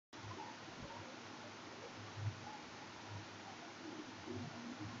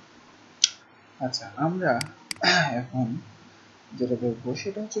আচ্ছা, আমরা এখন যেটা দেখবো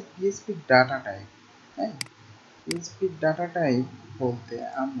সেটা হচ্ছে পিএইচপি ডাটা টাইপ। হ্যাঁ, পিএইচপি ডাটা টাইপ বলতে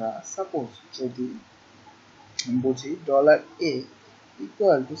আমরা সাপোজ যদি বুঝি $a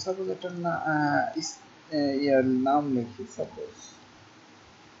ইকুয়াল টু সাপোজ একটা ইয়ার নাম লিখি, সাপোজ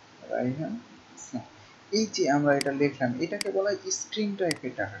রাইহান। এই যে আমরা এটা লিখলাম, এটাকে বলা হয় স্ট্রিং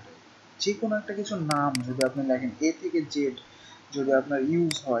টাইপের ডাটা টাইপ। যে কোনো একটা কিছু নাম যদি আপনি লেখেন এ থেকে জেড, যদি আপনার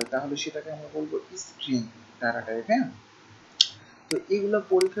ইউজ হয় তাহলে সেটাকে আমরা বলবো স্ট্রিং ডাটা টাইপ। হ্যাঁ, তো এগুলো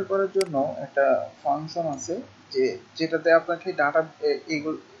পরীক্ষা করার জন্য একটা ফাংশন আছে যেটাতে আপনাকে ডাটা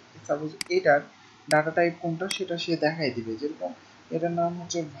এগুলো সাপোজ এটার ডাটা টাইপ কোনটা সেটা সে দেখাই দিবে। যেরকম এটার নাম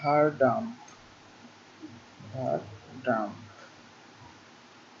হচ্ছে var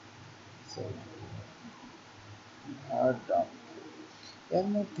dump, এর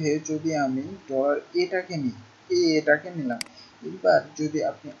মধ্যে যদি আমি এটাকে নিই, এটাকে নিলাম। এবার যদি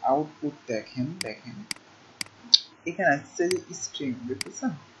আপনি আউটপুট দেখেন এখানে আসছে স্ট্রিং,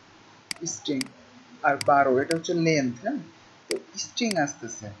 দেখতেছেন স্ট্রিং আর 12 এটা হচ্ছে লেন্থ। হ্যাঁ, তো স্ট্রিং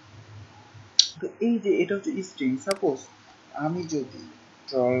আসতেছে। তো এই যে এটা হচ্ছে স্ট্রিং, সাপোজ আমি যদি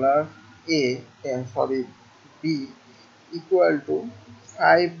 $a sorry b equal to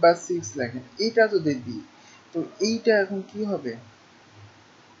 5 বা 6 লেখেন, এটা যদি দিই তো এইটা এখন কি হবে?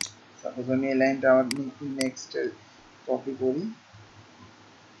 সাপোজ আমি এই লাইনটা আমার নেক্সট কপি করি,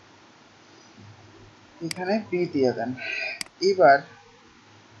 এখানে b দিয়ে দেন। এবার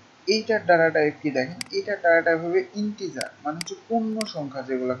এইটার ডাটা টাইপ কি দেখেন, এইটার ডাটা টাইপ হবে ইন্টিজার, মানে হচ্ছে পূর্ণ সংখ্যা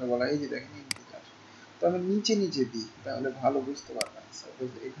যেগুলোকে বলা হয়। এই যে দেখেন ইন্টিজার। তো আমি নিচে দিই তাহলে ভালো বুঝতে পারবেন।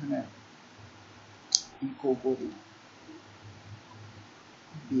 সাপোজ এখানে ইকো করি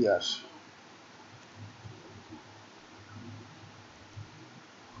বিয়ার,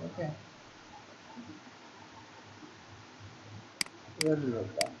 ওকে,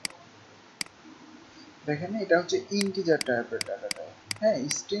 দেখেন এটা হচ্ছে ইন্টিজার টাইপের ডাটা টাইপ। হ্যাঁ,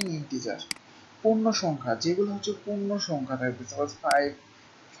 স্ট্রিং ইন্টিজার পূর্ণ সংখ্যা, যেগুলো হচ্ছে পূর্ণ সংখ্যা থাকবে, সাপোজ 5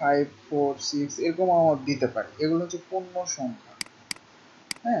 5 4 6 এরকম আমার দিতে পারে, এগুলো হচ্ছে পূর্ণ সংখ্যা।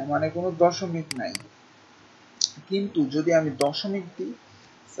 হ্যাঁ, মানে কোনো দশমিক নাই। কিন্তু যদি আমি দশমিক দিই,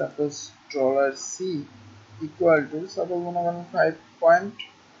 suppose $c equal to suppose মনে করেন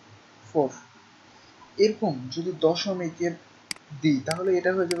 5.4, এরকম যদি দশমিকের দিই তাহলে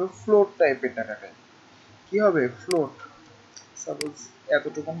এটা হয়ে যাবে ফ্লোট টাইপের ডাটা টাইপ। কি হবে? ফ্লোট। সাপোজ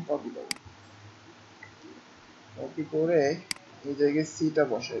এতটুকুন কপি করো, কপি করে এই জায়গায় সিটা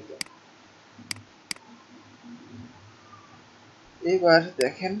বসাই দাও। এবার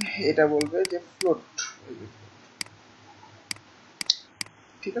দেখেন এটা বলবে যে ফ্লোট,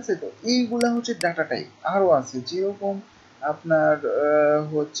 ঠিক আছে। তো এইগুলা হচ্ছে ডাটা টাইপ। আরো আছে যেরকম আপনার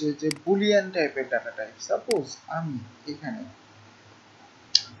হচ্ছে যে বুলিয়ান টাইপের ডাটা টাইপ। সাপোজ আমি এখানে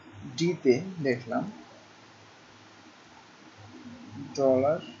ডিতে দেখলাম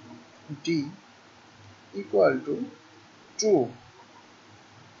 $d ইকুয়াল টু ট্রু,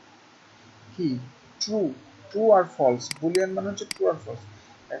 কি ট্রু, ট্রু আর ফলস। বুলিয়ান মানে হচ্ছে ট্রু আর ফলস।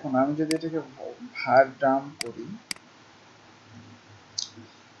 এখন আমি যদি এটাকে var dump করি,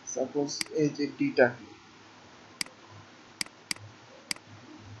 সাপোজ এই যে ডিটা,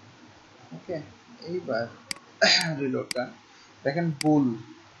 ওকে, এইবার রিলোডটা দেখেন, বুল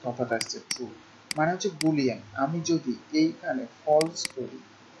কথাটা আসছে ট্রু, মানে হচ্ছে বুলিয়ান। আমি যদি এইখানে ফলস করি,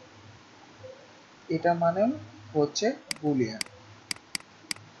 এটা মানে হচ্ছে বুলিয়ান,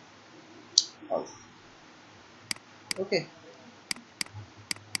 ফলস। ওকে,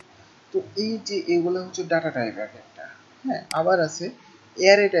 তো এই যে এগুলো হচ্ছে ডাটা টাইপ এক একটা। হ্যাঁ, আবার আছে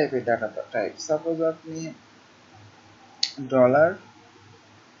অ্যারে টাইপের ডাটা টাইপ। সাপোজ আপনি ডলার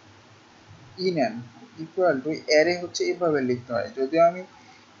ইনেন ইকুয়াল টু অ্যারে হচ্ছে এইভাবে লিখতে হয়, যদিও আমি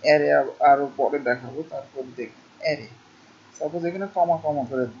অ্যারে আরো পরে দেখাবো। তারপর দেখুন অ্যারে, সাপোজ এখানে কমা কমা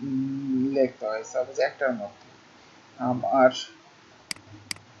করে লিখতে হয়, সাপোজ একটার মধ্যে আমার,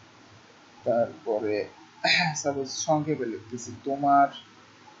 তারপরে সাপোজ সংক্ষেপে লিখতেছি তোমার,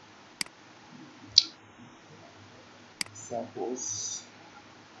 সাপোজ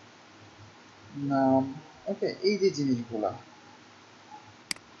নাম। ওকে, এই যে জিনিসগুলা,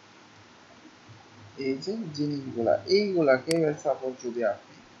 এইগুলাকে সাপোজ যদি আপনি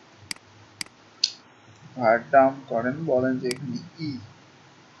var dump করেন, বলেন যে এখানে ই,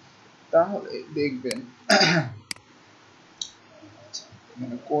 তাহলে দেখবেন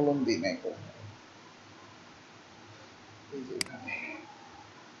এখানে কলম দিই নাই, এই যে এখানে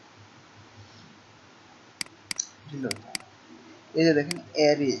এই যে দেখেন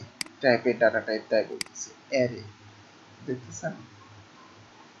অ্যারে টাইপের ডাটা টাইপ, তাই বলতেছে অ্যারে, দেখতেছেন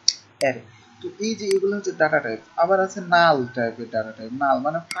অ্যারে। তো এই যে এগুলো হচ্ছে ডাটা টাইপ। আবার আছে নাল টাইপের ডাটা টাইপ। নাল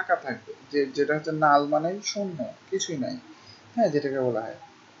মানে ফাঁকা থাকবে, যেটা হচ্ছে নাল মানে শূন্য, কিছুই নাই, হ্যাঁ, যেটাকে বলা হয়।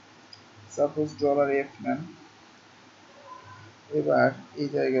 সাপোজ $f নেন, এবার এই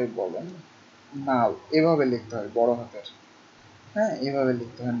জায়গায় বলেন নাল, এভাবে লিখতে হয় বড় হাতের, হ্যাঁ, এভাবে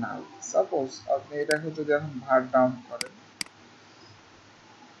লিখতে হয় নাল। সাপোজ আপনি এটাকে যদি এখন ভার ডাউন করেন,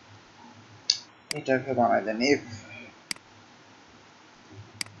 এটাকে বানাই দেন এফ,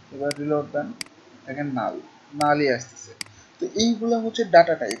 এবার রিলোড দেন, দেখেন নাল, নালই আসতেছে। তো এইগুলো হচ্ছে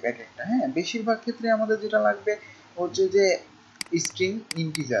ডাটা টাইপ এক একটা, হ্যাঁ। বেশিরভাগ ক্ষেত্রে আমাদের যেটা লাগবে হচ্ছে যে স্ট্রিং,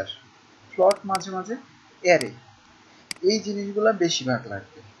 ইন্টিজার, ফ্লট, মাঝে মাঝে অ্যারে, এই জিনিসগুলো বেশিরভাগ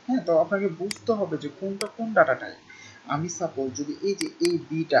লাগবে, হ্যাঁ। তো আপনাকে বুঝতে হবে যে কোনটা কোন ডাটা টাইপ। আমি সাপোজ যদি এই যে এই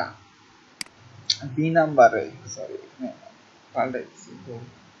বিটা, বি নাম্বারে, সরি পাল্টাইছি,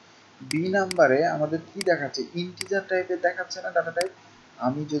 বি নাম্বারে আমাদের কি দেখাচ্ছে, ইন্টিজার টাইপের দেখাচ্ছে না ডাটা টাইপ।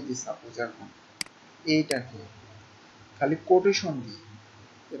 আমি যদি সাপোজ এখন এইটাকে খালি কোটেশন দিই,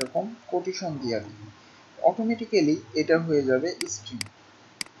 এরকম কোটেশন দিয়ে দিই, অটোমেটিক্যালি এটা হয়ে যাবে স্ট্রিং।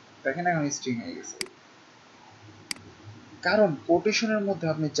 দেখেন এখন স্ট্রিং হয়ে গেছে, কারণ কোটেশনের মধ্যে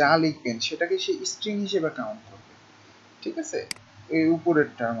আপনি যা লিখবেন সেটাকে সে স্ট্রিং হিসেবে কাউন্ট করবে, ঠিক আছে, এই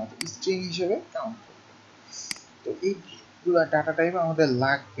উপরেরটার মতো স্ট্রিং হিসেবে কাউন্ট করবে। তো এইগুলা ডাটা টাইপ আমাদের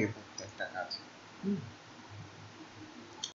লাগবে প্রত্যেকটা কাজে।